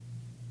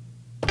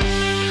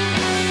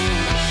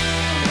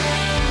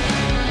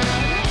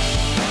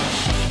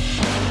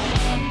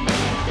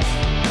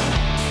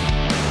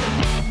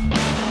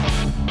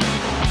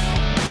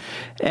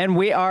And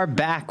we are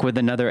back with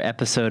another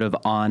episode of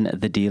On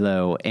the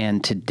D-Lo.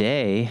 And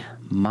today,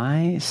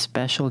 my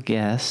special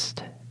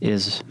guest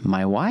is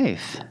my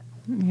wife.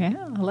 Yeah,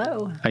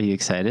 hello. Are you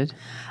excited?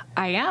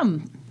 I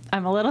am.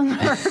 I'm a little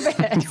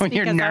nervous. When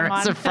you're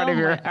nervous in front of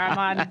your...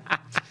 I'm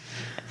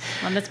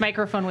on this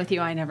microphone with you.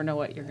 I never know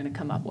what you're going to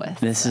come up with.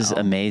 This is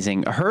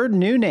amazing. Her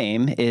new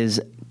name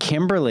is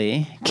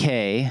Kimberly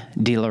K.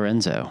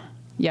 DeLorenzo.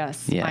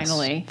 Yes,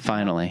 finally.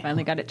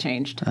 Finally got it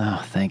changed.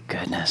 Oh, thank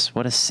goodness.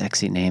 What a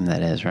sexy name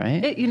that is,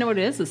 right? It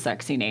is a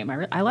sexy name.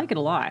 I like it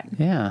a lot.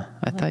 Yeah,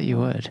 I thought you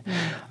would.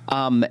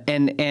 Yeah.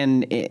 And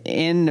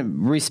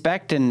in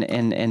respect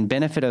and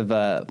benefit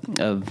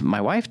of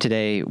my wife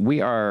today,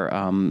 we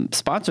are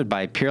sponsored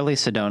by Purely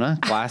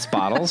Sedona glass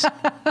bottles.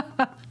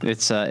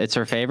 It's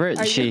her favorite.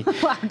 Are you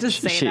allowed to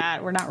say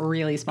that? We're not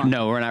really sponsored.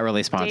 No, we're not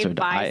really sponsored. Dave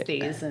buys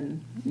these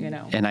and,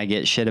 And I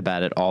get shit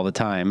about it all the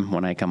time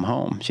when I come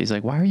home. She's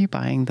like, why are you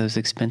buying those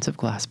expensive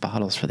glass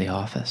bottles for the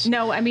office?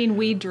 No, I mean,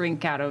 we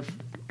drink out of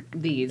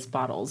these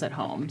bottles at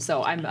home.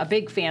 So I'm a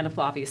big fan of,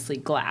 obviously,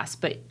 glass,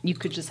 but you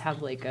could just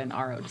have like an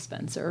RO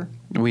dispenser.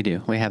 We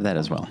do. We have that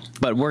as well.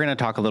 But we're going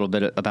to talk a little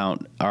bit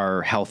about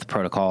our health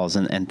protocols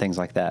and things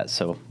like that.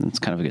 So it's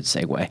kind of a good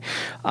segue.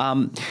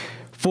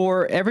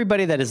 For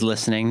everybody that is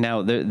listening,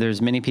 now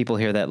there's many people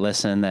here that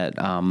listen that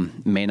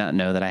may not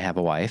know that I have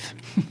a wife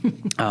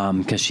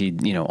because she,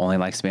 only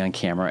likes to be on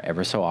camera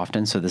ever so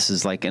often. So this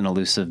is like an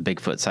elusive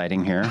Bigfoot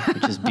sighting here,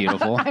 which is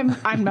beautiful. I'm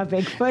a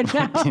Bigfoot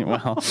now.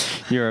 Well,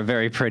 you're a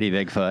very pretty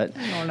Bigfoot.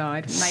 Oh no,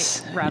 I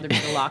might rather be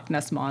a Loch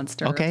Ness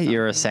monster. Okay,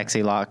 you're a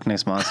sexy Loch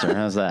Ness monster.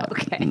 How's that?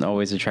 Okay.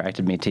 Always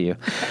attracted me to you.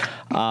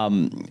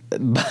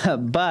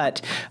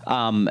 But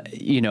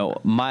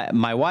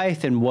my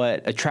wife and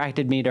what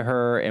attracted me to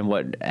her and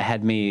what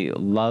had me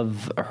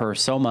love her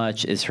so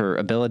much is her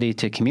ability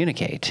to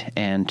communicate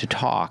and to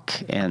talk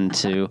and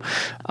to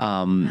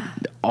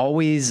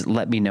always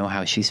let me know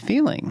how she's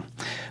feeling.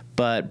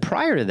 But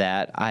prior to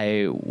that,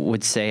 I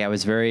would say I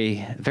was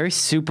very, very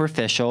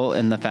superficial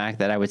in the fact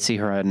that I would see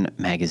her on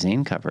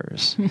magazine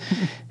covers.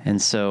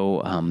 And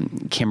so,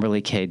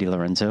 Kimberly K.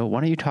 DeLorenzo, why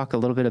don't you talk a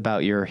little bit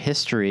about your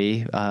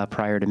history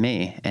prior to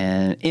me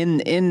and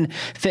in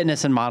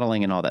fitness and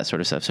modeling and all that sort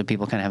of stuff, so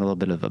people kind of have a little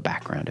bit of a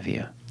background of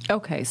you.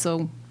 Okay,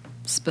 so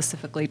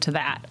specifically to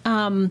that.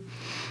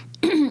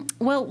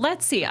 Well,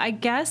 let's see. I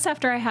guess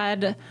after I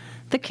had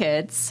the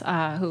kids,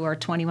 who are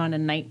 21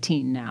 and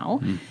 19 now,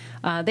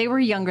 they were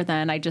younger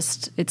then.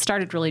 It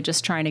started really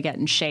just trying to get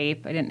in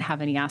shape. I didn't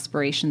have any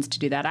aspirations to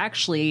do that. I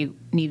actually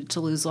needed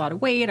to lose a lot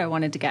of weight. I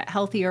wanted to get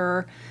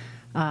healthier.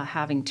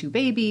 Having 2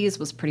 babies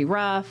was pretty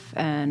rough,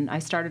 and I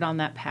started on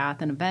that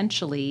path and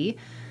eventually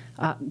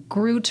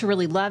grew to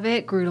really love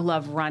it, grew to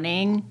love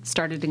running,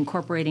 started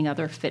incorporating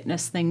other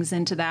fitness things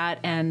into that.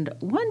 And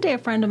one day a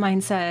friend of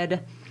mine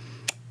said,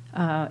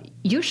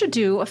 you should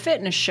do a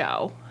fitness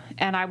show.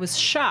 And I was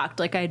shocked.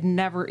 Like I'd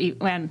never,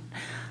 and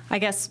I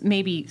guess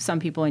maybe some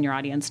people in your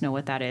audience know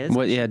what that is.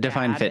 Well, yeah,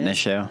 define fitness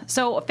show.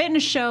 So a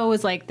fitness show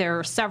is like there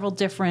are several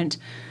different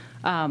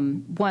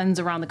ones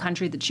around the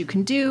country that you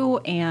can do.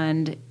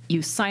 And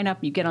you sign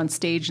up, you get on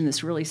stage in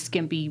this really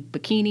skimpy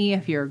bikini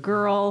if you're a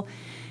girl.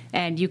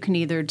 And you can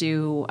either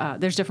do,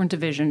 there's different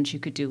divisions. You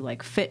could do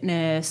like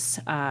fitness,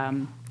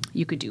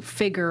 you could do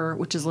figure,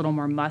 which is a little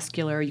more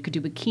muscular. You could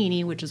do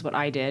bikini, which is what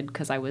I did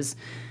because I was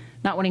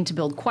not wanting to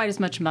build quite as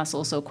much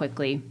muscle so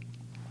quickly.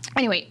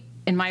 Anyway,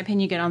 in my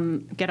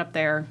opinion, get up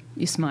there,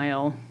 you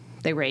smile,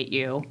 they rate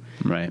you.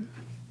 Right.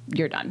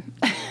 You're done.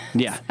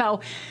 Yeah.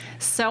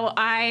 So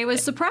I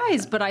was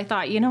surprised, but I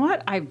thought, you know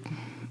what? I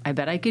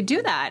bet I could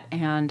do that.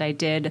 And I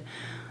did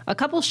a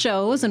couple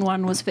shows, and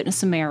one was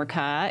Fitness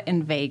America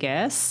in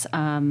Vegas.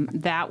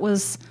 That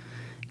was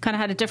kind of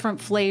had a different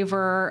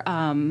flavor.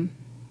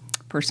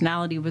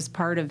 Personality was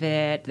part of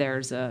it.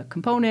 There's a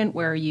component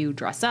where you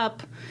dress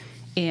up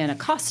in a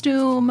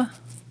costume.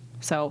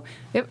 So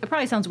it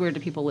probably sounds weird to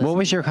people listening. What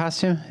was your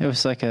costume? It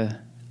was like a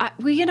I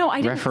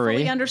didn't referee?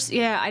 fully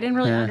understand. I didn't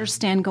really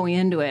understand going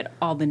into it,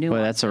 all the nuances.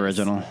 Well, that's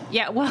original.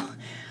 Yeah, well,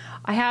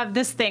 I have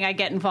this thing. I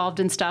get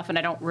involved in stuff, and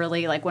I don't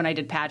really, like when I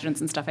did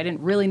pageants and stuff, I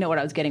didn't really know what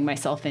I was getting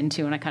myself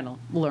into, and I kind of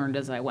learned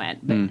as I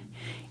went. But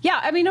yeah,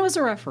 I mean, I was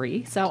a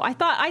referee, so I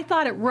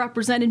thought it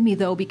represented me,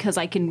 though, because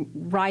I can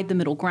ride the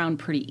middle ground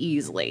pretty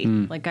easily.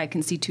 Like, I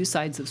can see 2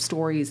 sides of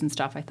stories and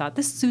stuff. I thought,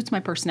 this suits my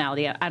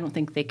personality. I don't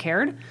think they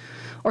cared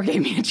or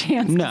gave me a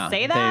chance to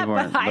say that. No,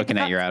 they weren't looking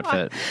at your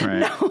outfit. Right.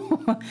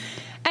 No.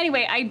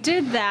 Anyway, I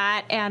did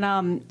that,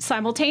 and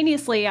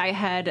simultaneously I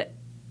had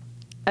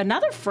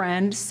another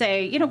friend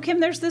say, Kim,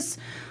 there's this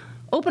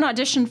open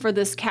audition for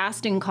this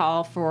casting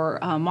call for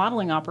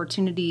modeling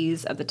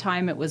opportunities. At the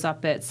time, it was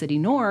up at City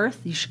North.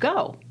 You should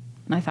go.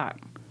 And I thought,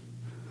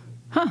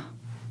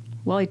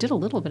 well, I did a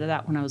little bit of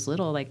that when I was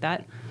little like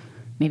that.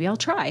 Maybe I'll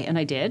try. And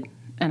I did,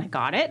 and I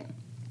got it.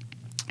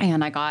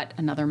 And I got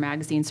another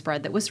magazine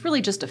spread that was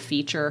really just a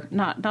feature,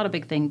 not a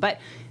big thing. But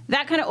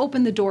that kind of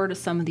opened the door to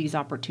some of these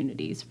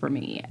opportunities for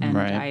me. And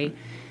I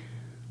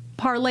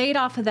parlayed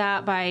off of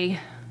that by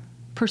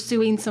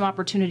pursuing some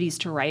opportunities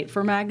to write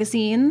for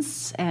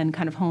magazines and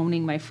kind of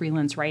honing my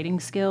freelance writing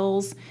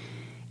skills.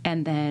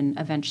 And then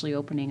eventually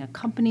opening a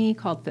company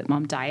called Fit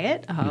Mom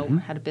Diet.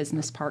 Had a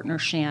business partner,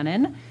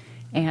 Shannon,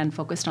 and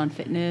focused on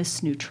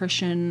fitness,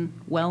 nutrition,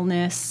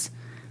 wellness.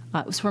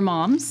 It was for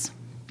moms,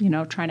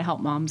 trying to help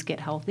moms get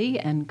healthy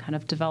and kind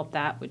of develop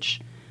that,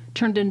 which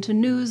turned into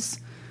news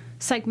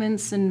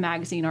segments and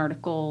magazine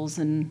articles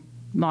and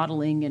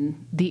modeling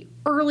and the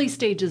early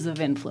stages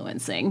of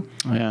influencing.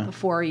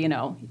 Before,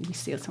 we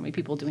see so many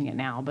people doing it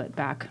now, but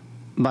back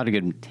a lot of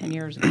good 10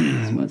 years ago,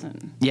 this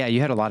wasn't. Yeah,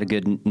 you had a lot of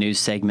good news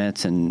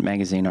segments and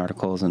magazine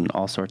articles and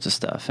all sorts of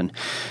stuff. And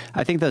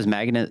I think those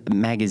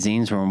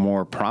magazines were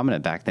more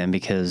prominent back then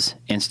because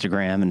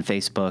Instagram and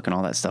Facebook and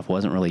all that stuff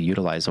wasn't really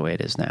utilized the way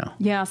it is now.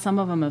 Yeah, some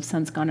of them have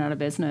since gone out of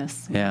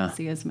business. You don't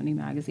see as many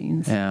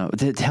magazines. Yeah.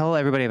 Tell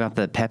everybody about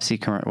the Pepsi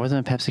commercial.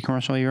 Wasn't it a Pepsi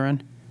commercial you were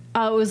in?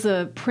 It was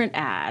a print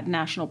ad,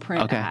 national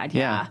print ad.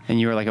 Yeah.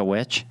 And you were like a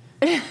witch?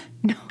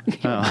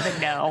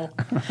 No.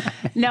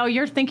 No,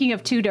 you're thinking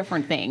of two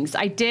different things.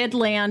 I did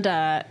land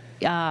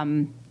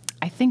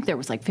I think there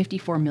was like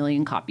 54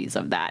 million copies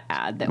of that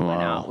ad that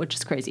went out, which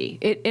is crazy.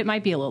 It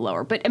might be a little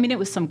lower, but I mean, it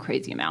was some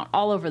crazy amount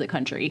all over the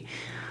country.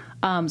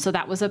 So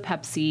that was a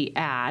Pepsi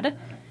ad.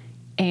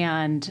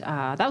 And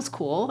that was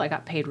cool. I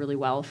got paid really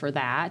well for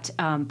that.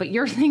 But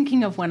you're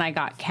thinking of when I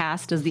got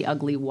cast as the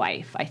ugly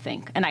wife, I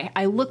think. And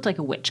I looked like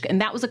a witch.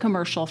 And that was a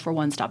commercial for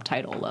One Stop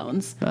Title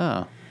Loans.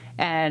 Oh.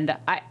 And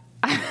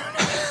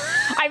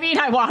I mean,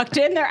 I walked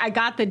in there, I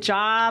got the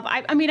job.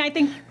 I mean, I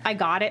think I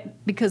got it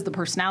because the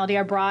personality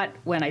I brought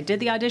when I did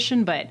the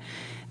audition, but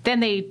then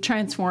they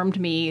transformed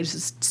me. It was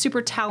this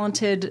super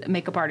talented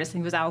makeup artist. I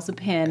think it was Allison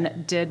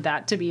Pin, did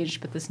that to me, and she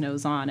put this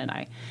nose on.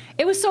 And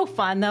it was so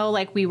fun though.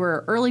 Like, we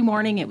were early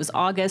morning, it was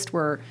August,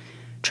 we're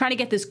trying to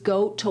get this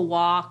goat to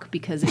walk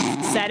because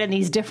it's set in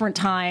these different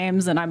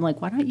times. And I'm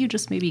like, why don't you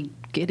just maybe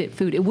get it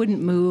food? It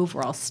wouldn't move,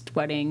 we're all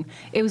sweating.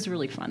 It was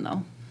really fun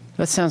though.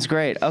 That sounds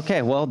great.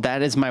 Okay, well,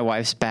 that is my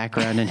wife's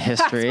background in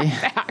history.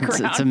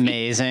 It's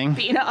amazing.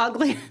 Being an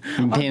ugly nose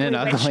and, in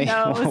a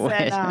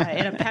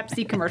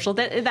Pepsi commercial.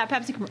 That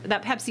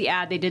Pepsi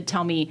ad, they did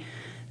tell me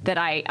that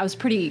I was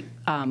pretty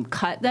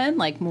cut then,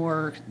 like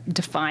more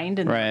defined,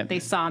 and they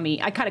saw me.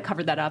 I kind of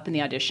covered that up in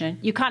the audition.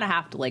 You kind of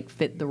have to like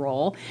fit the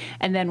role.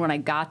 And then when I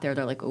got there,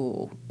 they're like,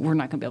 "Oh, we're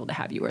not gonna be able to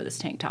have you wear this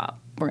tank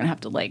top. We're gonna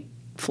have to like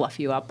fluff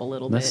you up a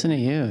little bit." Listen to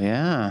you,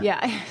 yeah.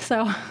 Yeah,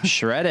 so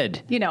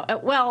shredded.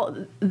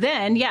 Well,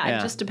 then,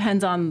 it just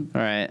depends on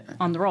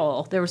the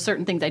role. There were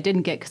certain things I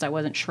didn't get because I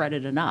wasn't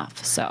shredded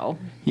enough. So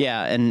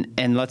yeah,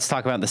 and let's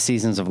talk about the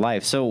seasons of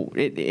life. So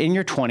in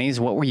your 20s,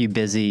 what were you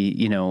busy,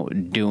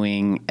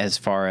 doing as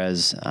far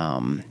as,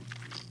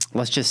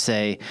 let's just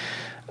say,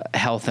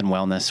 health and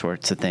wellness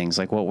sorts of things?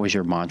 Like, what was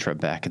your mantra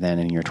back then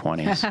in your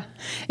 20s?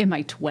 In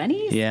my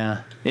 20s?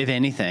 Yeah, if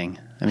anything.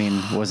 I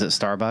mean, was it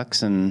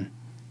Starbucks and...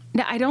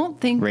 No, I don't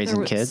think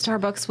raising kids?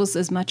 Starbucks was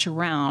as much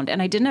around.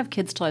 And I didn't have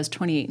kids till I was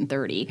 28 and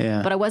 30.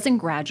 Yeah. But I was in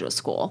graduate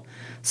school.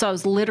 So I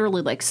was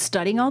literally like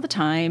studying all the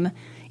time,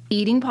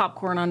 eating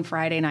popcorn on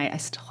Friday night. I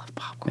still love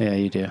popcorn. Yeah,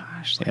 you do.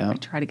 Gosh, I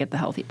try to get the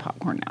healthy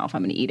popcorn now if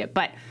I'm going to eat it.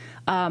 But,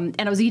 and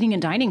I was eating in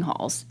dining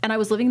halls. And I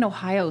was living in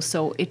Ohio,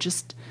 so it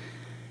just,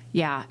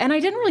 yeah. And I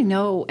didn't really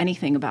know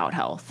anything about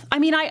health. I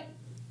mean, I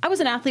was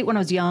an athlete when I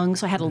was young,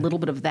 so I had a little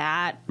bit of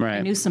that. Right. I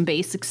knew some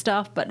basic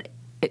stuff, but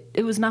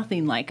it was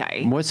nothing like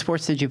What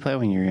sports did you play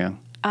when you were young?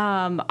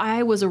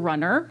 I was a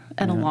runner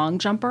and a long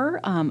jumper.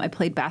 I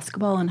played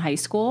basketball in high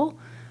school.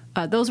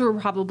 Those were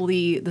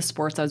probably the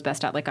sports I was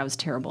best at. Like, I was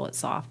terrible at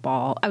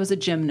softball. I was a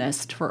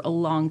gymnast for a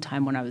long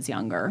time when I was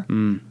younger.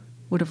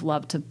 Would have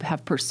loved to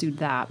have pursued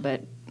that,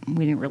 but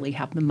we didn't really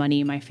have the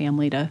money in my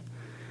family to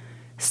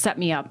set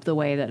me up the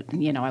way that,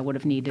 I would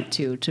have needed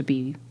to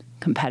be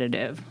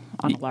competitive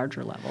on a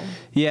larger level.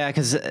 Yeah,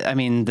 because, I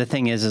mean, the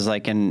thing is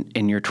like in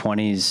your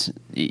 20s,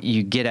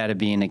 you get out of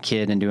being a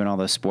kid and doing all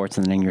those sports,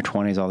 and then in your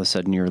 20s, all of a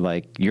sudden,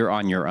 you're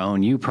on your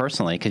own, you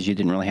personally, because you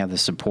didn't really have the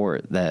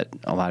support that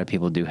a lot of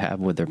people do have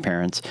with their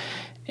parents,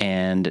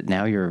 and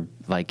now you're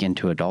like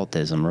into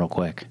adultism real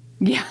quick.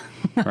 Yeah.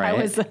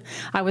 Right?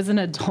 I was an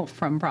adult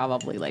from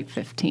probably like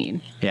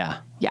 15. Yeah.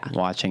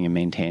 Watching and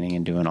maintaining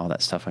and doing all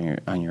that stuff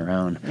on your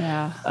own.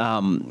 Yeah.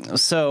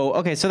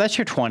 So that's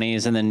your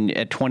 20s, and then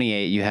at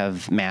 28 you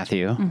have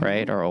Matthew,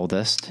 right, our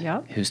oldest,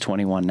 who's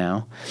 21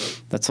 now.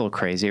 That's a little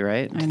crazy,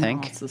 right? I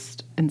know, it's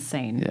just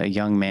insane. A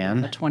young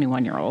man. A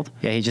 21-year-old.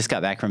 Yeah, he just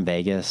got back from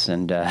Vegas,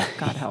 and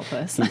God help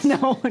us.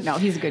 No,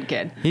 he's a good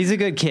kid. He's a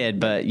good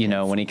kid, but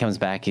when he comes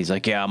back, he's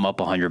like, "Yeah, I'm up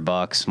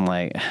 $100." I'm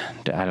like,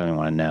 I don't even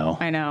want to know.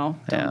 I know.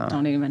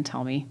 Don't even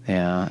tell me.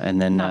 Yeah,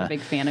 and then not a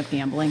big fan of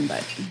gambling,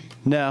 but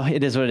no,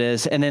 it is what it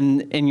is. And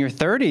then in your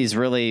 30s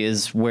really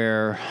is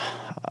where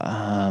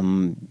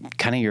kind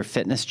of your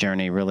fitness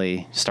journey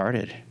really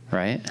started,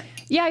 right?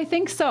 Yeah, I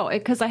think so.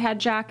 Because I had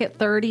Jack at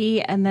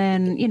 30, and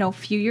then, a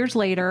few years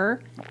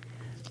later,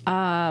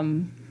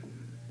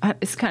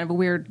 it's kind of a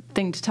weird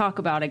thing to talk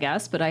about, I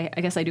guess, but I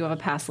guess I do have a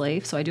past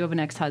life. So I do have an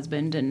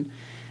ex-husband, and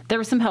there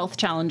were some health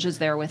challenges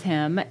there with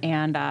him.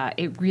 And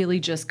it really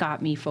just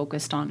got me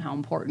focused on how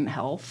important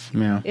health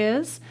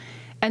is.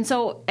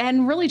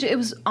 And really, it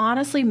was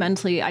honestly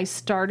mentally, I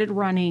started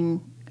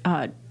running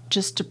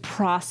just to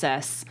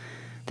process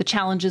the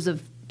challenges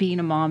of being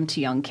a mom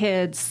to young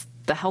kids,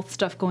 the health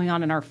stuff going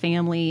on in our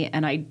family.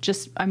 And I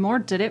more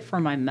did it for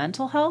my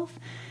mental health.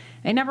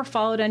 I never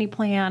followed any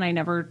plan. I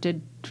never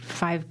did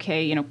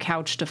 5K,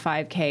 couch to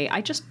 5K.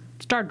 I just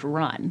started to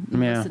run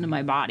and listen to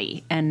my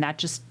body. And that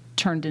just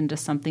turned into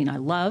something I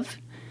love.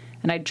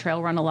 And I'd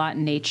trail run a lot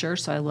in nature,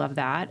 so I love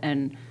that.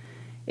 And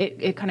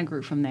it kind of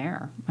grew from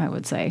there, I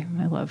would say,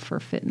 my love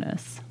for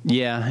fitness.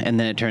 Yeah, and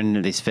then it turned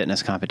into these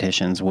fitness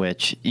competitions,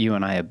 which you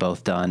and I have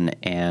both done,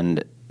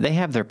 and they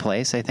have their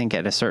place, I think,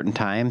 at a certain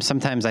time.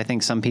 Sometimes I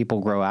think some people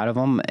grow out of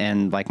them,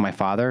 and like my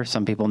father,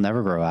 some people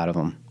never grow out of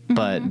them. Mm-hmm.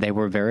 But they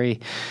were very,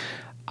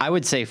 I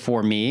would say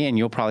for me, and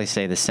you'll probably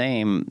say the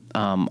same,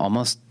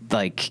 almost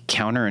like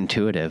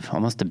counterintuitive,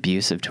 almost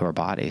abusive to our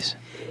bodies.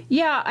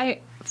 Yeah,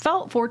 I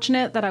felt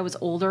fortunate that I was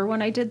older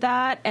when I did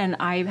that, and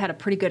I had a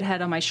pretty good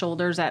head on my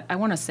shoulders at, I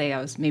want to say I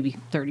was maybe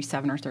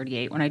 37 or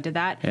 38 when I did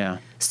that. Yeah.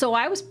 So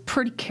I was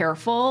pretty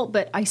careful,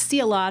 but I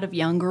see a lot of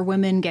younger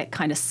women get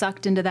kind of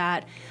sucked into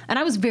that, and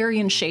I was very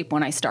in shape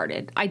when I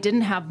started. I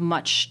didn't have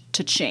much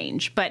to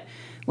change, but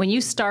when you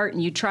start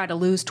and you try to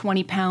lose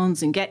 20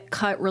 pounds and get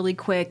cut really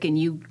quick and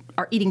you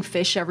are eating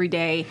fish every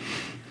day,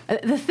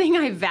 the thing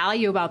I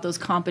value about those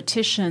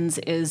competitions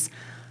is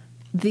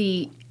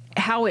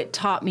how it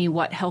taught me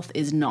what health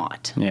is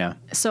not. Yeah.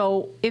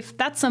 So if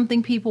that's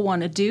something people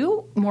want to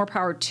do, more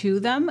power to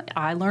them.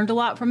 I learned a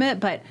lot from it,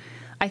 but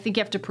I think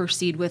you have to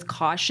proceed with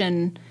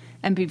caution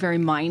and be very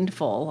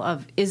mindful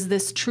of, is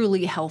this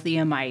truly healthy?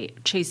 Am I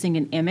chasing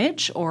an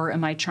image, or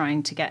am I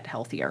trying to get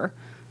healthier?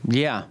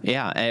 Yeah.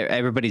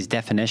 Everybody's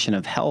definition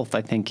of health,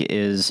 I think,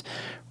 is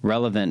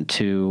relevant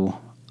to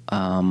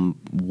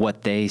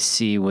what they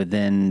see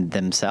within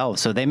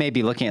themselves. So they may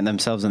be looking at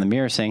themselves in the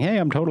mirror saying, hey,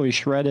 I'm totally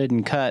shredded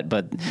and cut,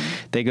 but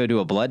they go do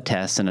a blood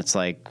test and it's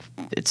like,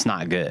 it's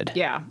not good.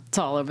 Yeah, it's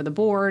all over the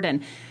board.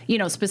 And,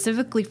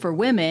 specifically for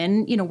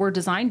women, we're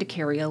designed to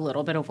carry a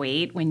little bit of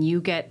weight. When you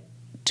get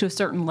to a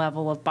certain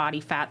level of body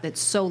fat that's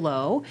so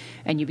low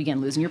and you begin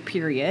losing your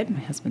period,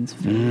 my husband's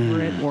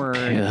favorite word,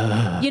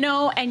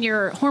 and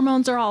your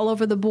hormones are all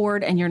over the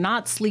board and you're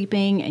not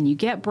sleeping and you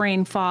get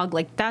brain fog,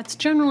 like that's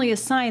generally a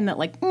sign that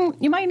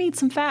you might need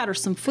some fat or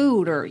some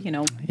food or,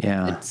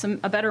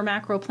 a better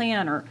macro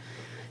plan or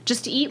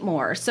just to eat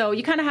more. So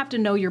you kind of have to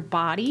know your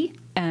body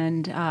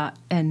and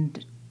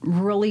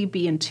really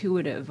be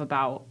intuitive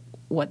about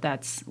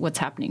what's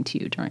happening to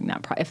you during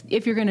that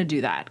if you're going to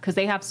do that, because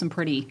they have some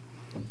pretty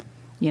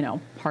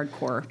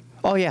hardcore.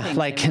 Oh yeah,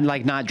 like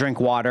not drink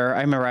water.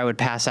 I remember I would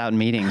pass out in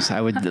meetings.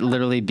 I would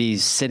literally be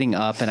sitting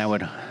up and I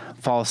would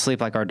fall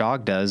asleep like our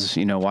dog does,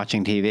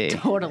 watching TV.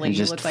 Totally. And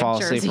just fall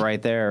asleep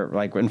right there,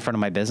 like in front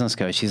of my business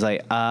coach. She's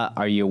like,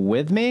 are you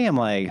with me? I'm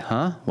like,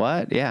 huh?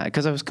 What? Yeah,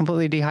 because I was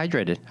completely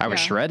dehydrated. I was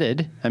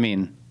shredded. I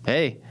mean,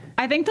 hey.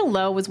 I think the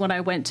low was when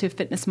I went to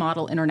Fitness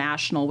Model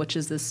International, which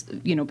is this,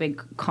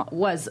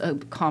 was a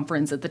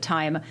conference at the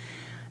time.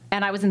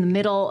 And I was in the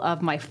middle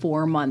of my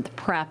 4-month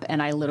prep, and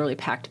I literally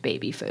packed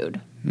baby food,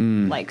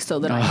 so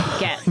that I could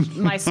get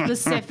my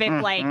specific,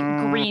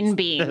 green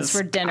beans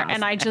for dinner.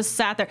 And I just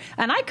sat there,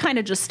 and I kind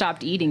of just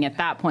stopped eating at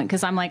that point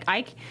because I'm like,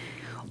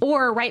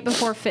 or right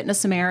before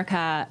Fitness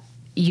America,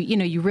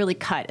 you really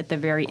cut at the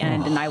very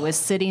end, and I was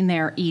sitting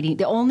there eating.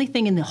 The only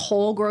thing in the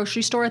whole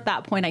grocery store at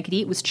that point I could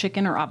eat was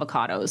chicken or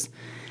avocados.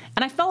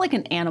 And I felt like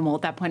an animal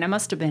at that point.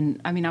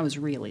 I was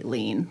really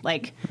lean.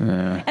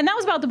 And that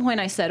was about the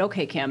point I said,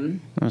 okay,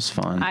 Kim. That was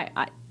fun.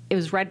 It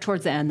was right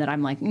towards the end that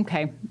I'm like,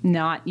 okay,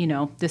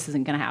 this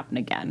isn't going to happen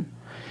again.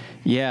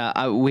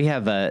 Yeah, we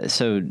have,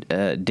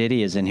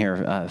 Diddy is in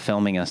here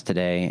filming us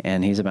today,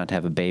 and he's about to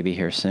have a baby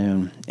here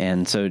soon.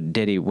 And so,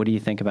 Diddy, what do you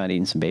think about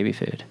eating some baby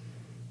food?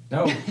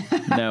 No.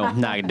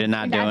 not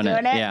doing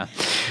it. Yeah.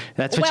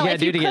 That's what you got to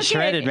do to get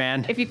shredded,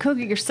 man. If you cook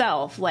it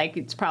yourself,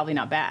 it's probably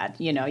not bad.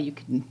 You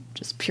can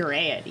just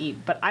puree it,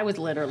 eat. But I was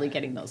literally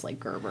getting those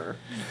Gerber.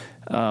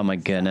 Oh, my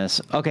goodness.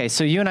 Okay,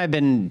 so you and I have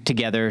been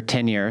together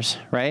 10 years,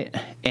 right?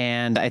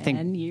 And I think...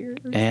 10 years?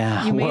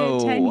 Yeah. You made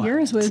it 10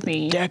 years with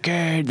me.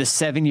 Decade. The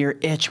 7-year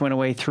itch went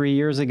away 3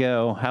 years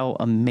ago. How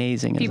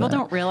amazing is that? People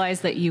don't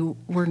realize that you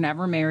were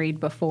never married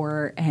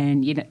before,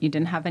 and you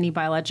didn't have any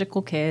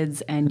biological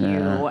kids, and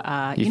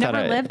you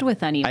never lived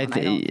with anyone, I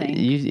don't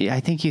think. I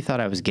think you thought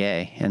I was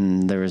gay,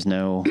 and there was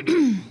no...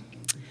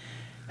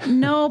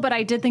 No, but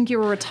I did think you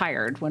were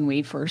retired when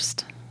we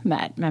first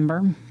met,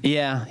 remember?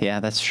 Yeah,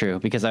 that's true,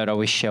 because I would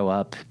always show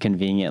up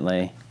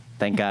conveniently.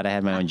 Thank God I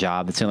had my own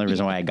job. That's the only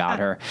reason why I got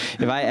her.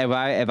 If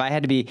I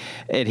had to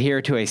adhere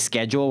to a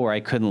schedule where I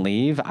couldn't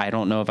leave, I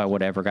don't know if I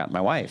would ever got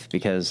my wife,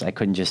 because I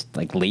couldn't just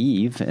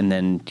leave and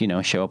then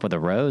show up with a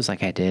rose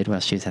like I did while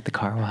she was at the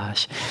car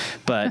wash.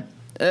 But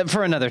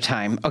for another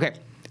time. Okay.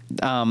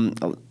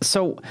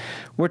 So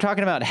we're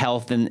talking about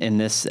health in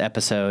this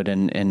episode,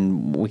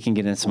 and we can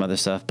get into some other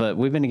stuff, but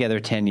we've been together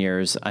 10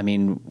 years. I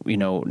mean,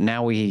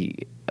 now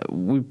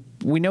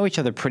we know each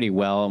other pretty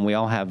well, and we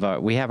all have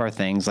our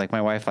things. Like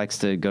my wife likes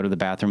to go to the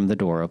bathroom with the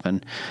door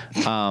open,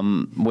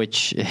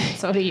 which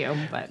so do you.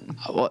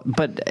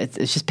 But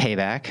it's just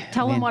payback.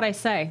 Tell them what I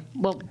say.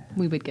 Well,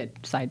 we would get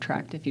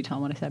sidetracked if you tell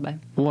them what I said. By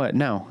what?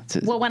 No.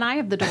 Well, when I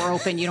have the door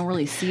open, you don't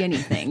really see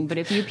anything. But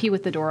if you pee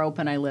with the door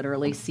open, I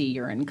literally see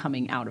urine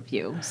coming out of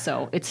you.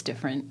 So it's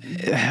different.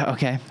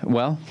 Okay.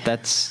 Well,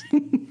 that's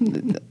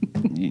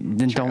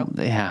then don't.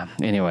 Yeah.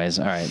 Anyways,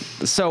 all right.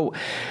 So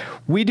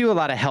we do a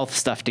lot of health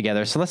stuff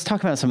together. So let's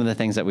talk about some of the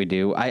things that we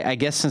do. I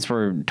guess since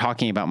we're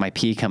talking about my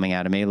pee coming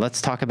out of me,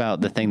 let's talk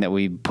about the thing that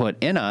we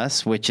put in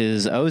us, which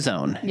is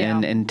ozone,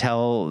 and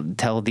tell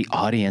the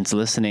audience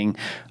listening.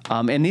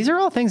 And these are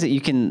all things that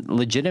you can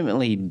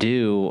legitimately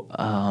do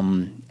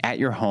at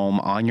your home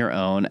on your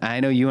own. I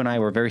know you and I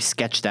were very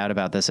sketched out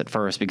about this at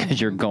first because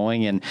you're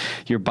going and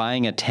you're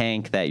buying a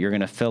tank that you're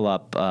going to fill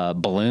up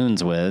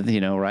balloons with,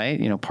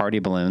 right? Party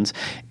balloons,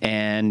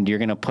 and you're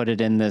going to put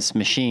it in this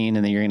machine,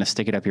 and then you're going to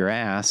stick it up your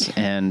ass.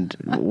 And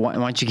why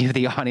don't you give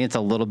the audience a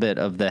little bit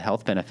of the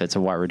health benefits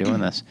of why we're doing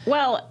this?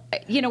 Well,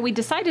 we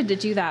decided to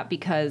do that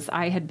because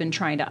I had been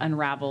trying to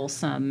unravel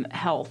some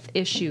health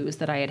issues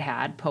that I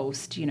had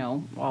post,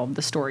 all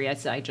the story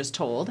as I just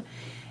told.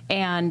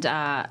 And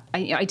I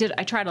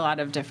tried a lot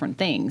of different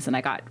things, and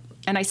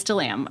I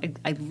still am.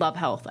 I love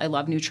health. I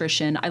love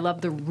nutrition. I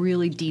love the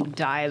really deep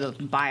dive of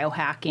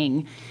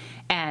biohacking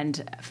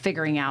and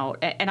figuring out,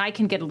 and I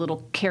can get a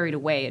little carried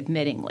away,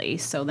 admittingly,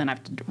 so then I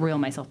have to reel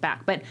myself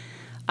back. But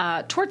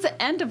towards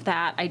the end of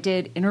that, I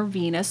did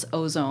intravenous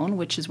ozone,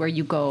 which is where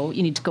you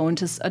need to go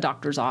into a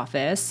doctor's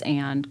office,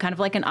 and kind of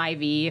like an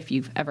IV, if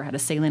you've ever had a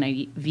saline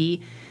IV,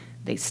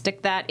 they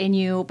stick that in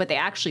you, but they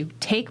actually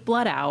take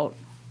blood out,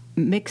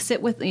 mix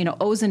it with,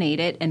 ozonate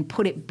it, and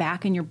put it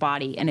back in your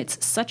body. And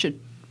it's such a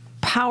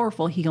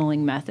powerful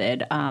healing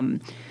method.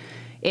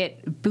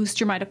 It boosts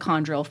your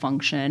mitochondrial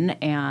function,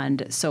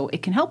 and so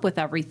it can help with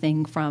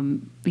everything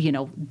from,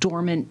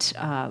 dormant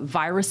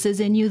viruses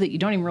in you that you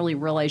don't even really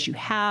realize you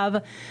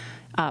have,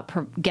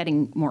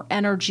 getting more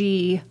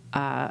energy,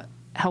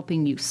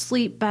 helping you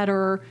sleep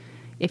better.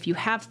 If you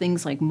have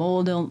things like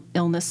mold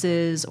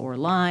illnesses or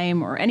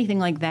Lyme or anything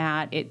like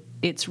that,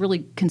 it's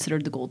really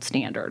considered the gold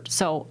standard.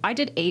 So I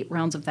did 8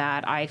 rounds of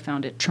that. I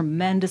found it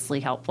tremendously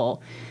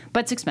helpful,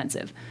 but it's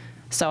expensive.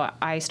 So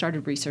I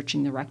started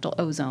researching the rectal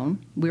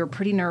ozone. We were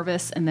pretty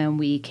nervous, and then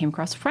we came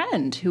across a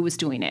friend who was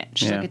doing it.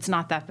 She's like, it's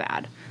not that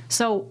bad.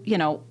 So,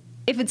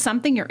 if it's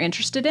something you're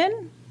interested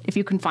in, if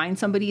you can find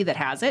somebody that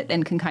has it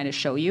and can kind of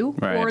show you,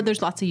 right. Or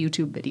there's lots of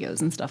YouTube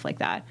videos and stuff like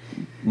that.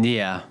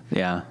 Yeah.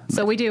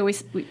 So we do.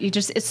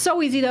 It's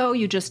so easy, though.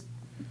 You just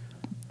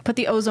put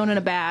the ozone in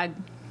a bag,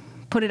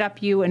 put it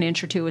up you an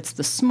inch or two. It's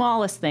the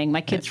smallest thing.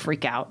 My kids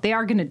freak out. They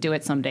are going to do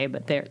it someday,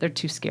 but they're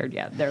too scared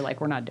yet. They're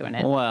like, we're not doing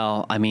it.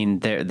 Well, I mean,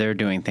 they're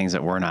doing things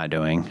that we're not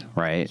doing,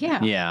 right?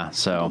 Yeah.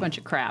 So a bunch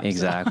of crap.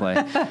 Exactly.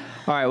 All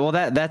right. Well,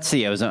 that's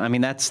the ozone. I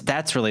mean,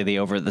 that's really the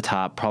over the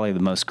top, probably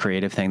the most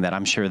creative thing that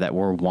I'm sure that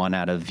we're one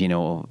out of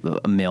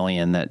a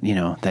million that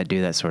that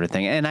do that sort of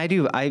thing. And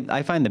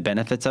I find the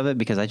benefits of it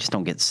because I just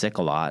don't get sick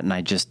a lot, and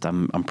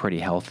I'm pretty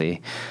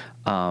healthy.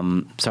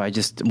 So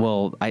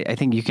I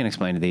think you can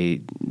explain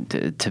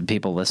to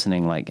people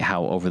listening, like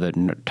how over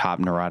the top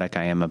neurotic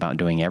I am about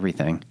doing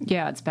everything.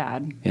 Yeah, it's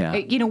bad.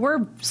 Yeah.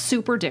 We're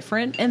super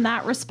different in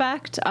that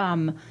respect.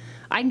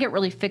 I can get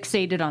really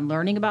fixated on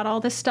learning about all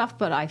this stuff,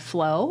 but I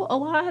flow a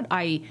lot.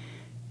 I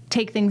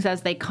take things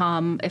as they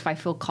come. If I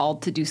feel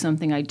called to do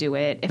something, I do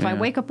it. If I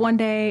wake up one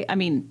day,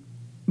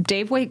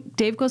 Dave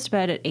goes to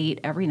bed at 8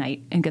 every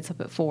night and gets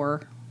up at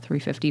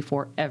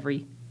 3:54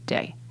 every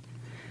day.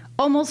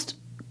 Almost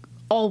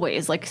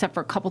always, except for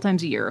a couple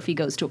times a year if he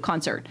goes to a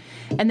concert.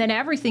 And then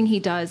everything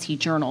he does, he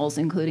journals,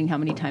 including how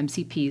many times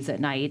he pees at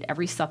night,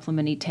 every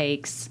supplement he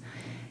takes.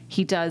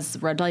 He does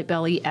red light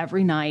belly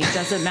every night.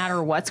 Doesn't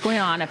matter what's going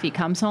on. If he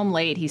comes home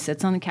late, he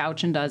sits on the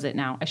couch and does it.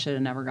 Now, I should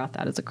have never got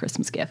that as a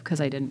Christmas gift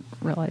because I didn't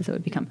realize it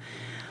would become...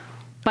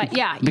 But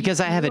yeah. Because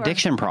I have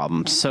addiction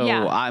problems. So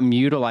I'm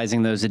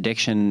utilizing those I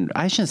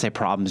shouldn't say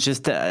problems,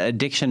 just the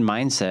addiction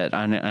mindset.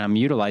 I'm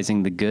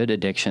utilizing the good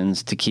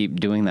addictions to keep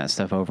doing that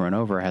stuff over and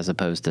over as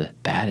opposed to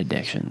bad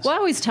addictions. Well, I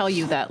always tell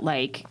you that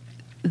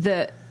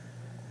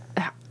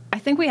I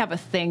think we have a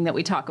thing that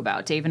we talk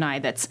about, Dave and I,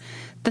 that's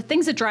the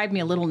things that drive me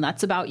a little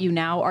nuts about you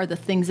now are the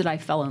things that I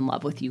fell in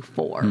love with you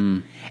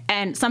for.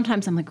 And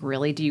sometimes I'm like,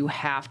 really, do you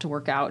have to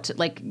work out? Could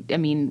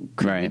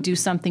we do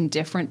something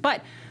different?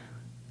 But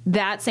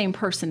that same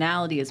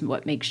personality is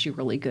what makes you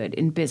really good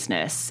in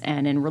business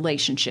and in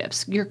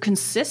relationships. You're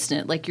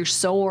consistent. You're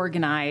so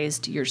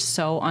organized. You're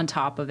so on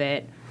top of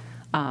it.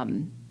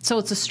 So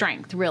it's a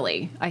strength,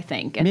 really, I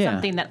think. And Yeah.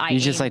 something that I You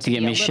just aim like to give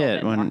be me a little shit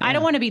bit more. when- I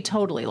don't want to be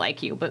totally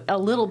like you, but a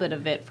little bit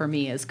of it for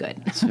me is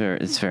good.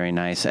 It's very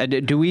nice.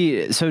 Do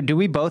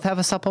we both have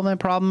a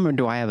supplement problem, or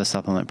do I have a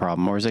supplement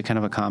problem, or is it kind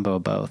of a combo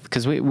of both?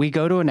 Because we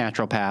go to a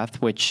naturopath,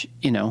 which,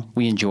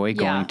 we enjoy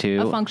going to.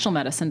 A functional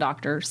medicine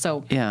doctor.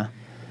 So Yeah.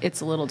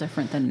 it's a little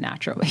different than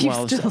natural. But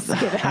Well, you still say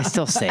that. I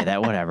still say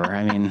that, whatever.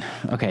 I mean,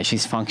 okay,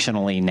 she's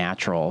functionally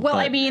natural. Well,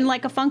 but I mean,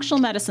 like a functional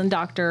medicine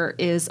doctor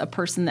is a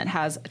person that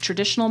has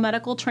traditional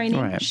medical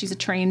training. Right. She's a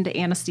trained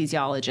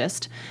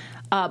anesthesiologist,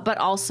 but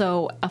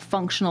also a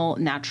functional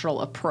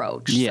natural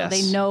approach. Yes.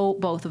 So they know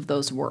both of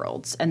those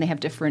worlds, and they have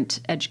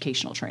different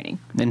educational training.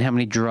 And how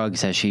many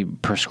drugs has she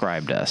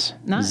prescribed us?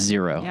 None.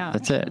 0. Yeah.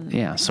 That's it.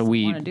 Yeah. So Doesn't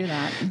we wanna do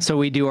that. So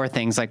we do our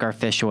things like our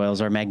fish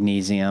oils, our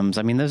magnesiums.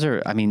 I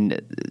mean,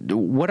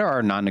 what are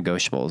our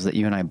non-negotiables that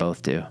you and I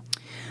both do?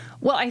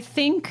 Well, I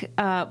think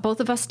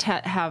both of us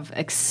have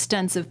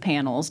extensive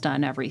panels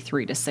done every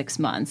 3 to 6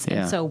 months.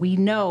 Yeah. And so we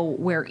know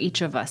where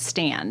each of us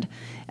stand.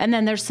 And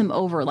then there's some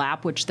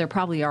overlap, which there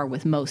probably are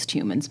with most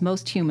humans.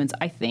 Most humans,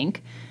 I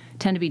think,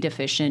 tend to be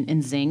deficient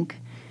in zinc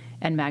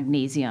and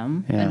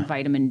magnesium and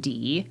vitamin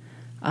D.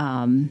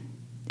 And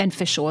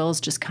fish oil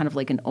is just kind of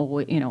like an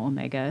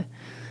omega.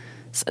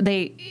 So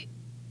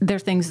they're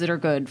things that are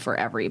good for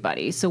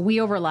everybody. So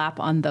we overlap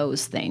on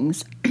those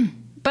things.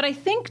 But I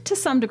think to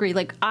some degree,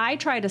 like I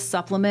try to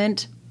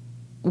supplement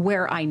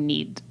where I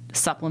need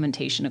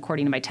supplementation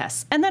according to my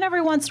tests. And then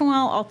every once in a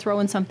while, I'll throw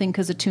in something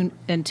because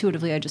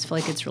intuitively, I just feel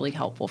like it's really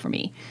helpful for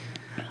me.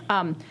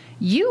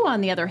 You,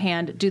 on the other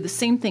hand, do the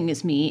same thing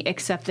as me,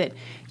 except that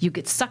you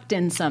get sucked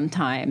in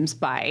sometimes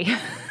by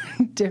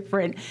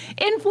different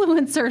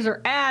influencers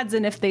or ads.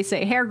 And if they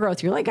say hair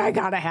growth, you're like, I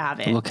got to have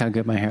it. Look how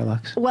good my hair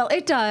looks. Well,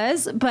 it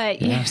does,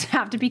 but you just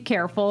have to be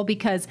careful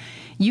because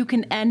you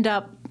can end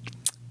up,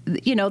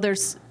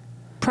 there's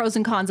pros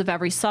and cons of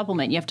every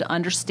supplement. You have to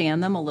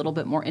understand them a little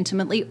bit more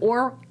intimately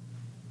or,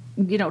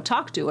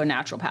 talk to a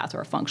naturopath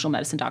or a functional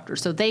medicine doctor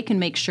so they can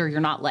make sure you're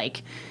not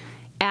like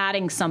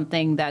adding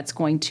something that's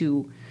going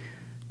to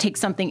take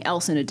something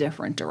else in a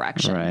different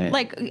direction. Right.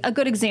 Like a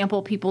good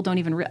example, people don't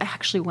even I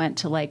actually went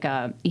to like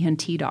a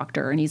ENT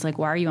doctor and he's like,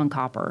 why are you on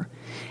copper?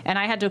 And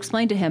I had to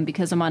explain to him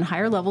because I'm on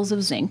higher levels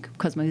of zinc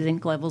because my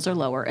zinc levels are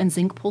lower and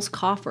zinc pulls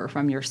copper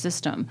from your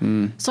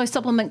system. So I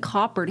supplement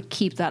copper to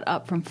keep that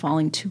up from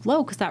falling too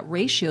low because that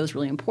ratio is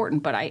really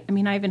important. But I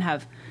even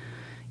have,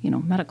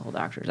 medical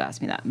doctors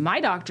ask me that. My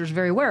doctor's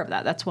very aware of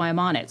that. That's why I'm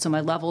on it. So my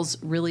levels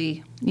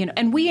really,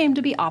 and we aim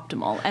to be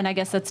optimal. And I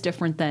guess that's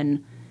different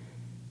than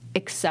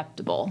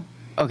acceptable.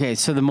 Okay,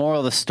 so the moral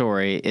of the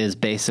story is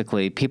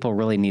basically people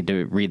really need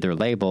to read their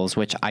labels,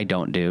 which I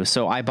don't do.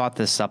 So I bought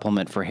this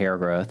supplement for hair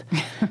growth.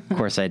 Of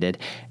course I did.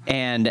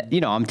 And,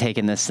 I'm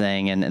taking this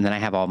thing, and then I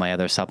have all my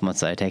other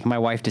supplements that I take. My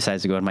wife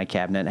decides to go in my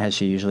cabinet, as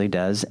she usually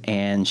does,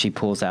 and she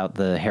pulls out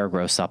the hair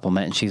growth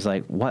supplement, and she's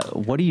like,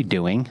 what are you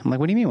doing? I'm like,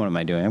 what do you mean, what am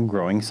I doing? I'm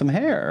growing some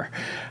hair.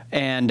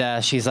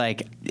 And she's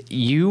like,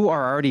 you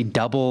are already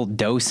double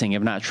dosing,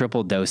 if not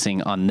triple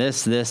dosing, on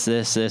this, and this. It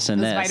was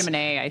vitamin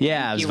A, I think.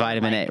 Yeah, it was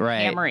vitamin A,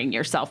 right. Hammering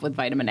yourself with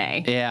vitamin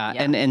A. Yeah.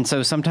 And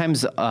so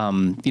sometimes,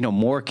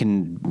 more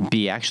can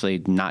be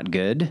actually not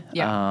good.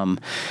 Yeah.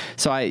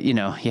 So you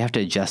have to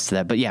adjust to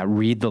that. But yeah,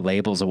 read the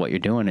labels of what you're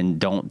doing and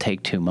don't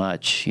take too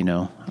much,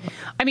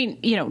 I mean,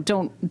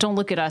 don't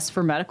look at us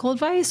for medical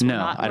advice. No,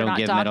 we're I don't not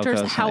give doctors.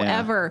 medical.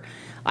 However,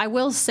 I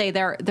will say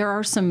there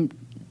are some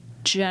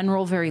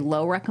general, very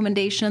low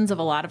recommendations of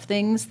a lot of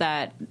things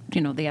that,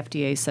 the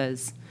FDA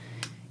says,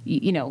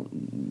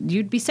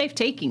 you'd be safe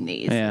taking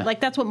these. Yeah. Like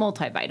that's what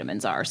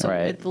multivitamins are. So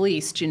Right. at the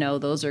least,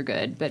 those are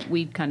good. But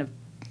we kind of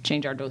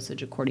change our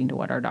dosage according to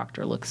what our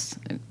doctor looks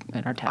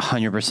at our test.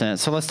 100%.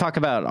 So let's talk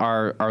about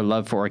our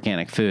love for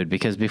organic food,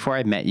 because before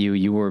I met you,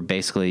 you were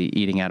basically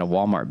eating out of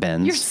Walmart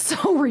bins. You're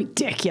so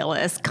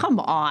ridiculous. Come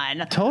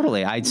on.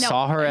 Totally. I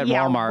saw her at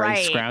Walmart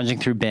right. scrounging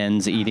through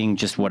bins, eating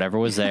just whatever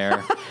was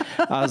there.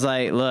 I was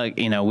like, look,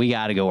 we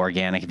got to go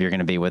organic if you're going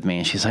to be with me.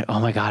 And she's like, oh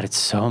my God, it's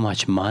so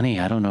much money.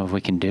 I don't know if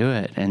we can do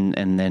it. And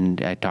then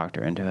I talked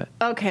her into it.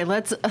 Okay,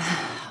 let's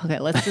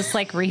just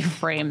like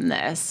reframe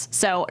this.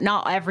 So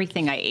not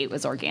everything I ate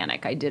was organic.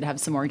 I did have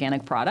some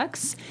organic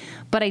products,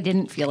 but I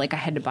didn't feel like I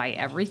had to buy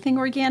everything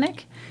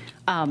organic.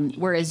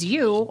 Whereas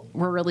you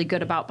were really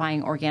good about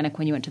buying organic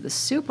when you went to the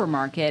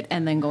supermarket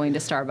and then going to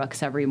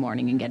Starbucks every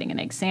morning and getting an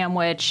egg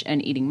sandwich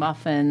and eating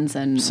muffins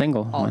and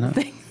Single, all why the not?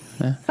 things.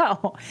 Yeah.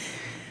 So,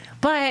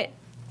 but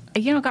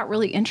got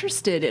really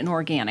interested in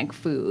organic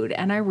food,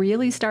 and I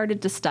really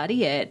started to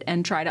study it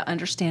and try to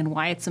understand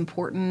why it's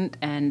important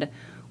and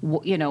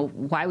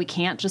why we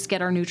can't just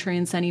get our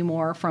nutrients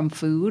anymore from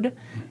food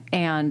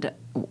and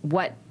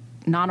what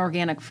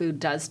non-organic food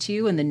does to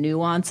you and the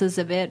nuances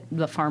of it,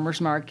 the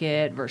farmer's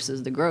market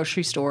versus the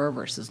grocery store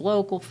versus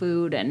local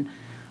food. And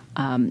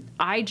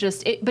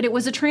but it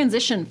was a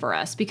transition for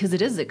us because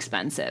it is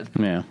expensive.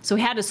 Yeah. So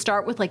we had to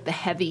start with like the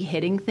heavy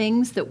hitting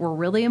things that were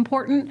really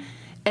important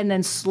and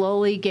then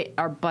slowly get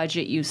our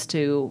budget used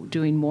to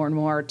doing more and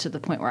more to the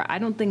point where I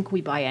don't think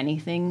we buy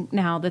anything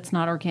now that's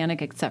not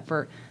organic except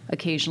for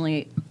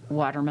occasionally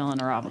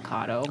watermelon or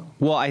avocado.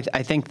 Well, I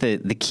think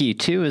the key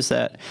too is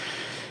that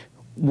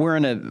we're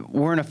in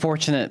a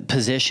fortunate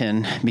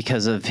position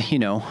because of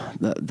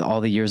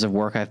all the years of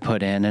work I've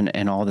put in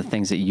and all the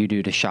things that you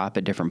do to shop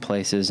at different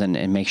places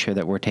and make sure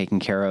that we're taken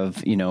care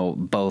of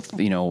both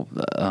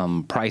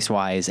price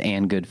wise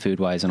and good food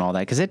wise and all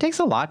that, because it takes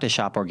a lot to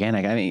shop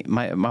organic. I mean,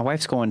 my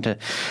wife's going to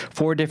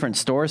 4 different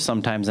stores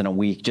sometimes in a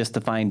week just to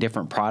find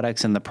different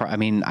products. And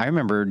I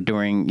remember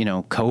during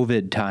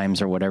COVID times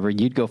or whatever,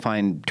 you'd go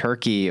find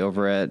turkey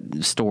over at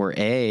store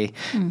A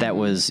that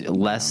was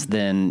less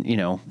than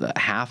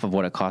half of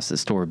what it cost at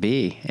store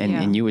B,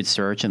 and you would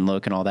search and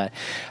look and all that,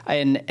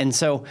 and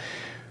so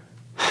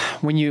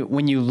when you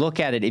look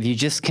at it, if you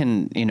just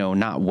can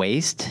not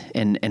waste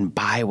and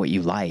buy what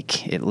you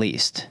like at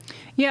least.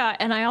 Yeah,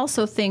 and I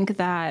also think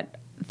that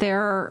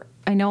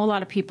I know a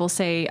lot of people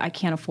say I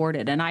can't afford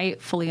it, and I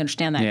fully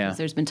understand that because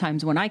there's been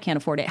times when I can't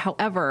afford it.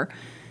 However,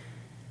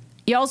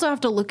 you also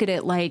have to look at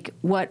it like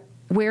where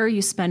are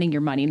you spending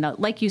your money? Now,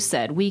 like you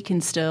said, we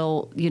can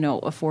still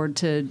afford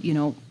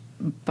to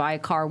buy a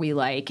car we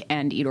like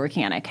and eat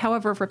organic.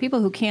 However, for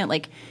people who can't,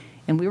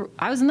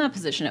 I was in that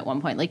position at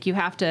one point. You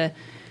have to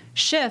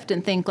shift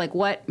and think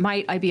what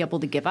might I be able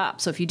to give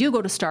up? So if you do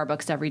go to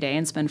Starbucks every day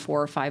and spend $4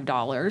 or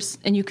 $5,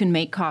 and you can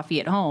make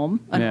coffee at home,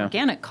 an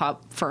organic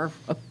cup for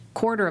a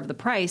quarter of the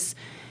price,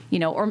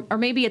 or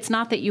maybe it's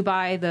not that you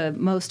buy the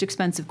most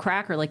expensive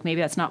cracker. Maybe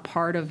that's not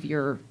part of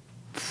your,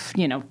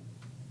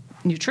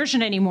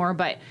 nutrition anymore,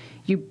 but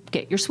you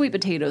get your sweet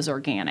potatoes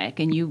organic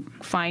and you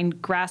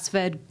find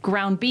grass-fed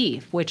ground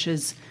beef, which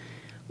is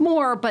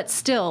more, but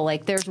still,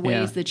 there's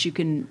ways that you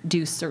can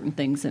do certain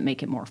things that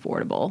make it more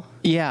affordable.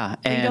 Yeah.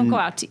 And you don't go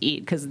out to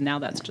eat, because now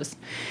that's just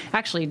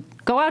actually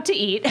go out to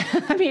eat.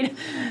 I mean,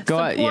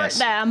 support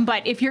them.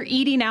 But if you're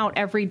eating out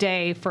every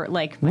day for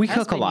we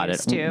cook a lot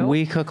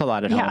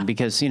at home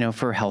because,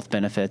 for health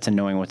benefits and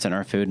knowing what's in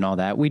our food and all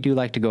that, we do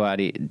like to go out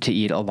to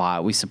eat a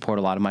lot. We support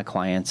a lot of my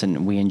clients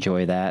and we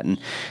enjoy that,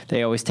 and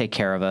they always take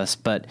care of us.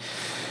 But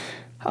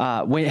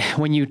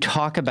when you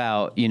talk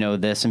about,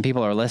 this and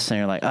people are listening,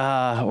 you're like,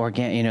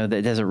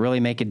 organic, does it really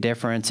make a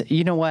difference?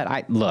 You know what?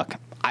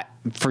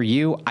 For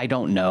you, I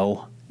don't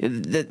know.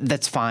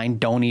 That's fine.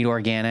 Don't eat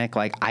organic.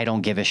 I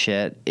don't give a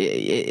shit.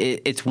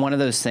 It's one of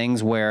those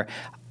things where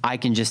I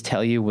can just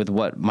tell you with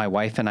what my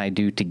wife and I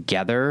do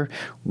together,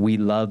 we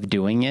love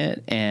doing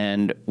it.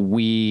 And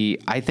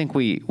I think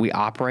we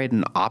operate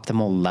an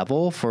optimal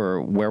level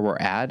for where we're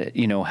at,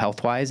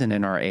 health-wise and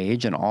in our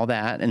age and all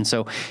that. And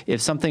so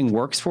if something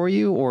works for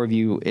you, or if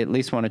you at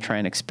least want to try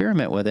and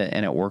experiment with it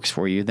and it works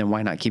for you, then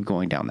why not keep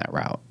going down that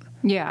route?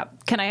 Yeah.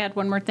 Can I add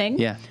one more thing?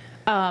 Yeah.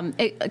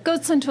 It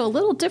goes into a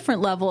little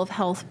different level of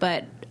health,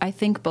 but I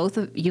think both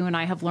of you and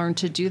I have learned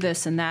to do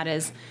this, and that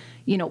is,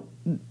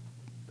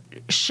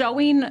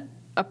 showing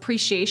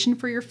appreciation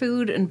for your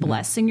food and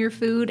blessing your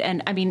food.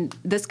 And I mean,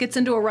 this gets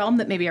into a realm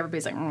that maybe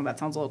everybody's like, that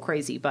sounds a little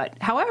crazy, but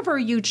however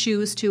you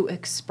choose to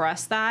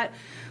express that,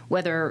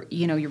 whether,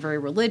 you're very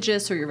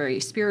religious or you're very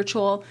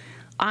spiritual,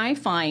 I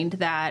find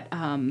that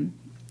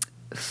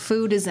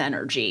food is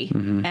energy,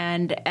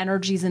 and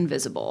energy is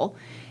invisible.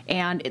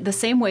 And the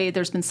same way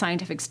there's been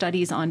scientific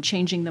studies on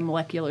changing the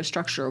molecular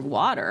structure of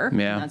water.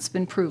 Yeah. And that's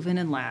been proven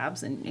in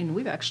labs. And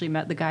we've actually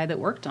met the guy that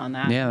worked on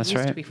that. Yeah, that's right.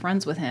 We used to be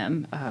friends with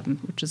him,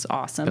 which is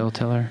awesome. Bill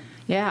Tiller.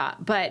 Yeah.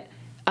 But,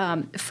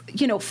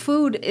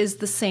 food is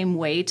the same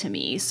way to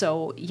me.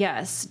 So,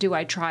 yes, do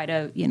I try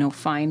to,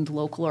 find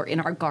local or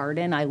in our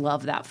garden? I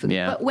love that food.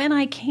 Yeah. But when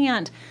I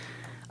can't,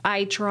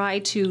 I try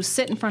to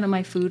sit in front of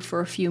my food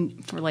for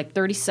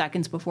 30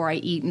 seconds before I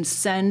eat and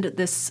send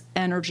this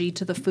energy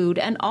to the food,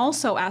 and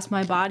also ask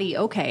my body,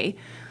 okay,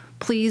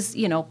 please,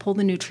 pull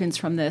the nutrients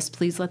from this.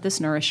 Please let this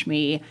nourish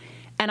me.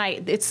 And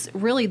it's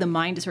really, the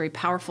mind is very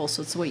powerful,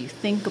 so it's the way you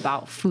think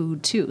about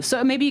food too.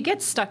 So maybe you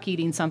get stuck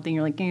eating something,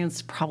 you're like,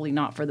 it's probably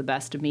not for the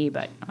best of me,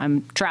 but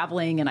I'm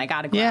traveling and I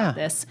got to grab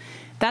this.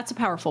 That's a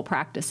powerful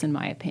practice, in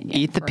my opinion.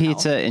 Eat the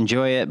pizza, health.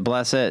 Enjoy it,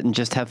 bless it, and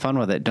just have fun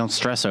with it. Don't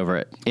stress over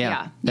it.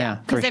 Yeah.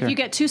 Because if you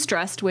get too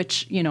stressed,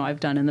 which, I've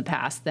done in the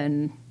past,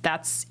 then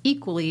that's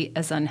equally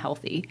as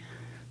unhealthy.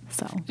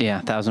 So.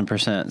 Yeah,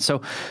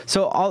 1,000%.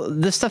 So all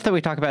this stuff that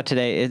we talk about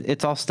today,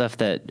 it's all stuff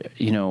that,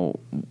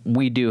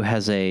 we do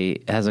as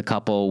a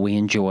couple, we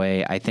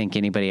enjoy. I think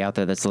anybody out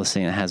there that's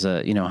listening that has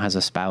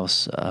a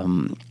spouse,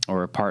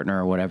 or a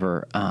partner or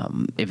whatever,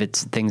 if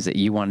it's things that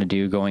you want to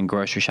do, going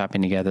grocery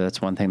shopping together,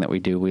 that's one thing that we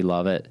do. We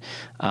love it.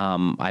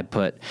 I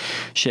put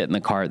shit in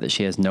the cart that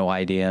she has no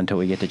idea until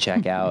we get to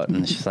check out.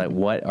 And she's like,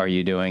 what are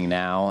you doing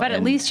now? But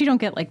at least you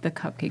don't get the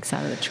cupcakes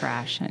out of the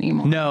trash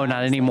anymore. No,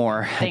 not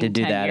anymore. I did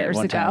do that at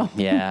one time.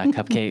 Yeah,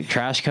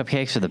 trash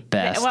cupcakes are the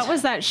best. What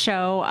was that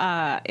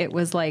show? It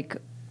was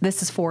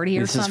This is 40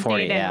 or something. This is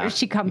 40, yeah. And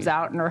she comes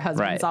out and her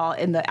husband's all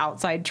in the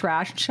outside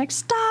trash. And she's like,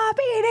 stop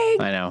eating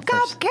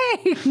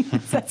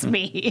cupcakes. That's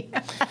me.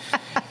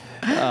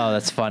 Oh,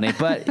 that's funny.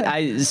 But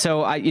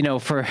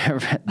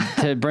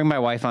to bring my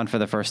wife on for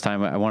the first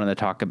time, I wanted to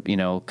talk,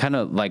 kind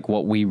of like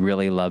what we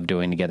really love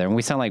doing together. And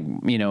we sound like,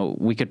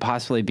 we could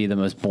possibly be the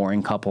most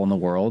boring couple in the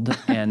world.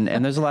 And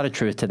there's a lot of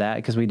truth to that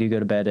because I go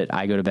to bed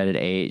at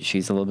 8.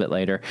 She's a little bit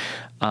later.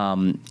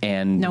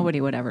 And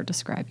nobody would ever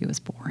describe you as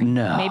boring.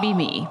 No. Maybe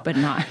me, but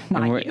not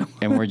you.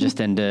 And we're just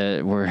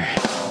into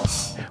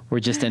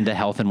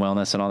health and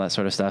wellness and all that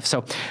sort of stuff.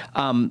 So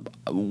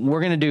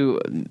we're going to do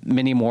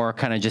many more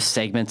kind of just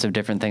segments of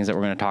different things that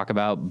we're going to talk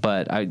about.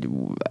 But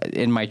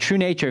in my true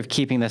nature of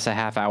keeping this a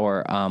half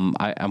hour,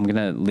 I'm going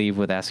to leave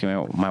with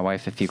asking my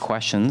wife a few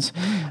questions.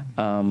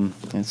 And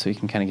so you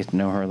can kind of get to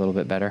know her a little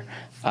bit better.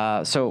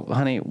 So,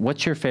 honey,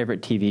 what's your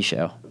favorite TV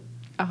show?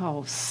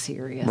 Oh,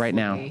 seriously. Right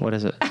now, what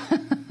is it?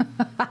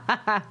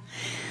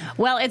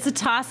 Well, it's a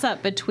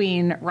toss-up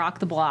between Rock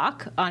the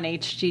Block on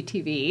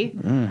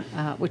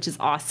HGTV, which is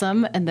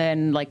awesome, and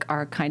then like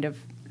our kind of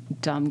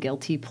dumb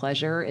guilty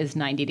pleasure is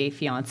 90 Day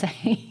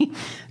Fiancé,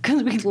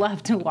 because we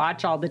love to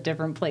watch all the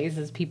different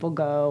places people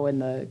go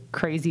and the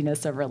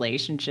craziness of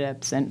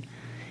relationships, and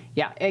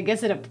yeah, I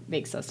guess it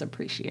makes us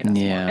appreciate us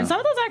more. And some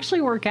of those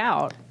actually work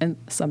out, and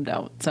some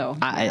don't. So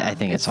I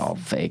think it's all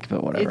fake,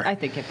 but whatever. I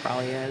think it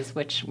probably is,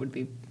 which would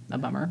be a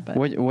bummer. But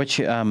what's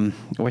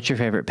your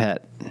favorite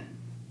pet?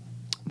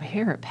 My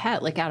favorite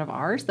pet, like out of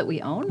ours that we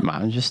own?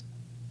 It's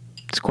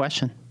a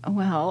question.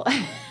 Well,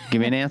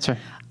 give me an answer.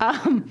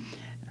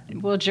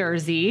 Well,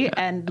 Jersey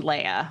and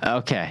Leia.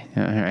 Okay,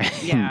 all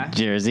right. Yeah,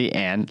 Jersey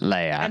and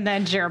Leia, and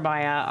then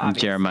Jeremiah.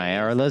 Obviously,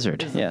 Jeremiah or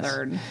lizard. Is yes. The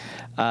third.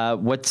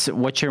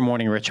 What's your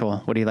morning ritual?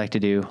 What do you like to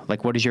do?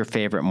 Like, what is your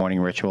favorite morning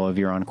ritual if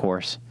you're on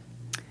course?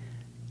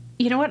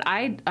 You know what?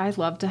 I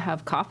love to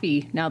have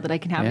coffee now that I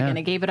can have it again.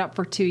 I gave it up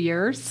for 2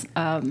 years.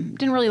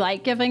 Didn't really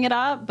like giving it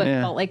up, but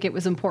felt like it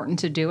was important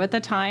to do at the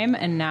time.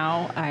 And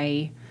now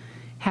I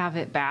have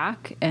it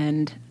back.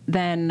 And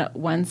then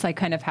once I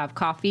kind of have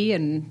coffee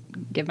and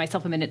give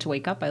myself a minute to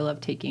wake up, I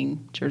love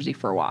taking Jersey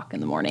for a walk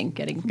in the morning,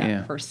 getting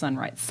that first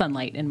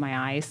sunlight in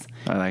my eyes.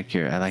 I like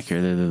your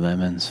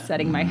Lululemons.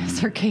 Setting my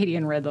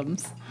circadian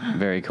rhythms.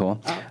 Very cool.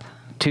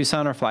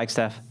 Tucson or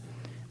Flagstaff?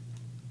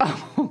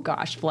 Oh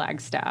gosh,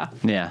 Flagstaff.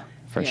 Yeah,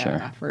 for sure.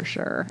 Yeah, for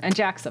sure. And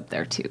Jack's up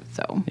there too,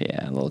 so.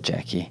 Yeah, little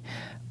Jackie.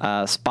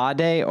 Spa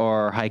day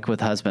or hike with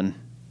husband?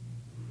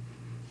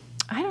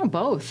 I know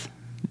both.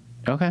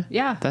 Okay.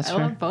 Yeah, that's I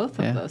fair. love both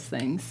of those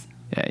things.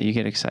 Yeah, you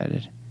get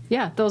excited.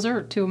 Yeah, those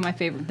are two of my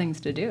favorite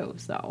things to do,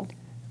 so.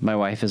 My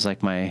wife is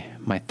like my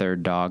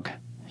third dog.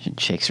 She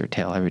shakes her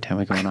tail every time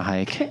we go on a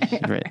hike.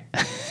 Right.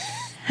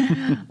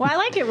 Well, I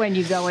like it when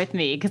you go with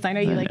me because I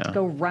know you like to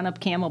go run up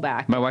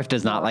Camelback. My wife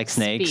does not like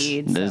snakes.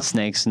 The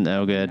snakes,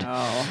 no good.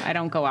 No, I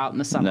don't go out in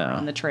the summer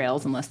on the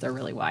trails unless they're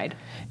really wide.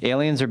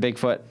 Aliens or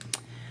Bigfoot?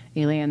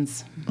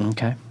 Aliens.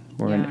 Okay.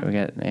 We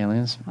got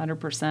aliens.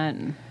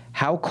 100%.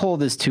 How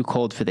cold is too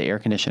cold for the air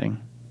conditioning?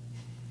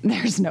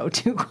 There's no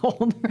too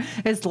cold.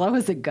 As low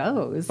as it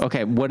goes.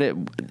 Okay.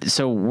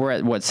 So we're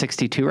at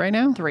 62 right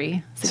now?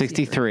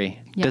 63.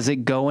 Yeah. Does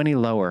it go any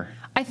lower?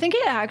 I think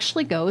it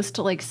actually goes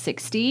to like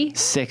 60.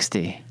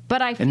 60.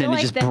 But I feel and then like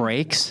it just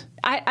breaks?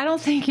 I don't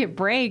think it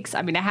breaks.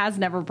 I mean, it has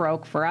never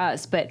broke for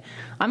us, but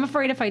I'm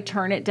afraid if I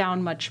turn it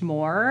down much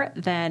more,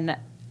 then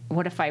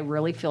what if I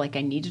really feel like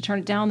I need to turn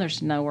it down?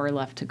 There's nowhere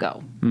left to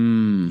go.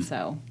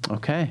 So.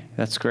 Okay,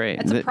 that's great.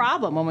 It's a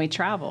problem when we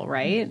travel,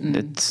 right?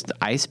 It's the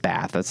ice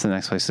bath. That's the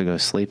next place to go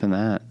sleep in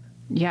that.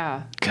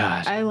 Yeah.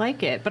 God. I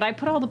like it, but I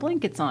put all the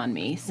blankets on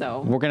me,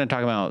 so. We're going to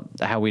talk about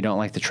how we don't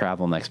like to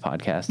travel next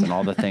podcast and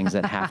all the things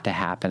that have to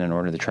happen in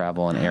order to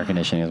travel, and air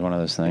conditioning is one of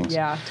those things.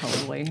 Yeah,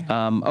 totally.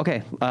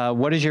 Okay,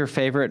 what is your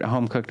favorite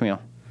home-cooked meal?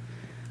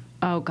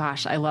 Oh,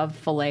 gosh, I love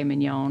filet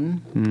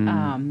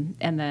mignon,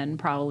 and then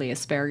probably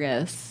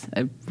asparagus,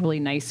 a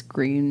really nice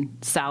green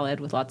salad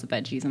with lots of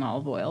veggies and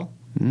olive oil.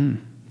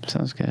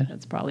 Sounds good.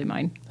 That's probably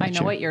mine. I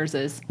know what yours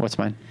is. What's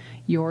mine?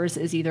 Yours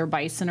is either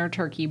bison or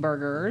turkey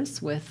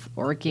burgers with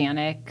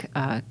organic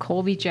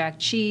Colby Jack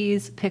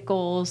cheese,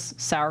 pickles,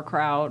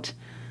 sauerkraut,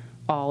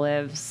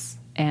 olives,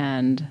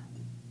 and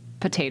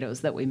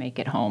potatoes that we make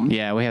at home.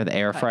 Yeah, we have the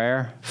air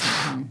fryer.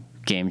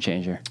 Game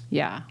changer.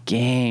 Yeah.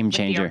 Game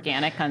changer. With the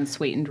organic,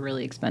 unsweetened,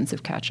 really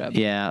expensive ketchup.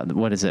 Yeah.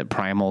 What is it?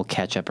 Primal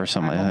ketchup or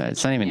something like that.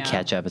 It's not even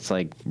ketchup. It's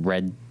like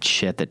red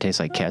shit that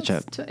tastes like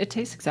ketchup. It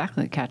tastes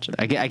exactly like ketchup.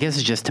 I guess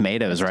it's just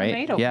tomatoes,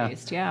 right? Tomato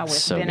paste, yeah, with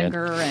so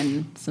vinegar good.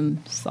 and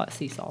some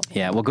sea salt.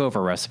 Yeah, we'll go over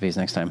recipes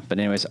next time. But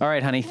anyways, all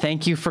right, honey,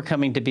 thank you for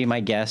coming to be my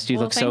guest. You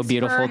look so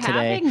beautiful thanks for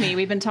today. having me.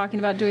 We've been talking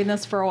about doing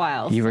this for a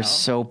while. You were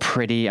so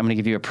pretty. I'm going to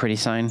give you a pretty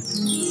sign.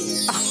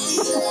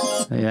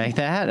 You like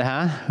that,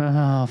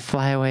 huh? Oh,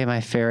 fly away,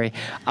 my fairy.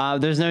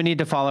 There's no need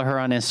to follow her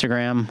on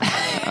Instagram.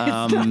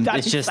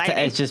 It's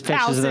just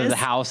pictures of the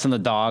house and the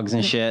dogs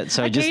and shit.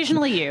 So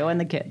occasionally you and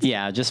the kids.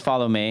 Yeah, just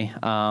follow me,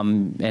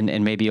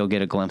 and maybe you'll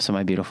get a glimpse of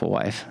my beautiful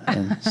wife.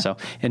 And so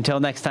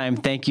until next time,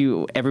 thank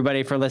you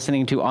everybody for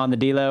listening to On the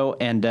D-Lo,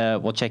 and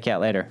we'll check you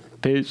out later.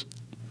 Peace.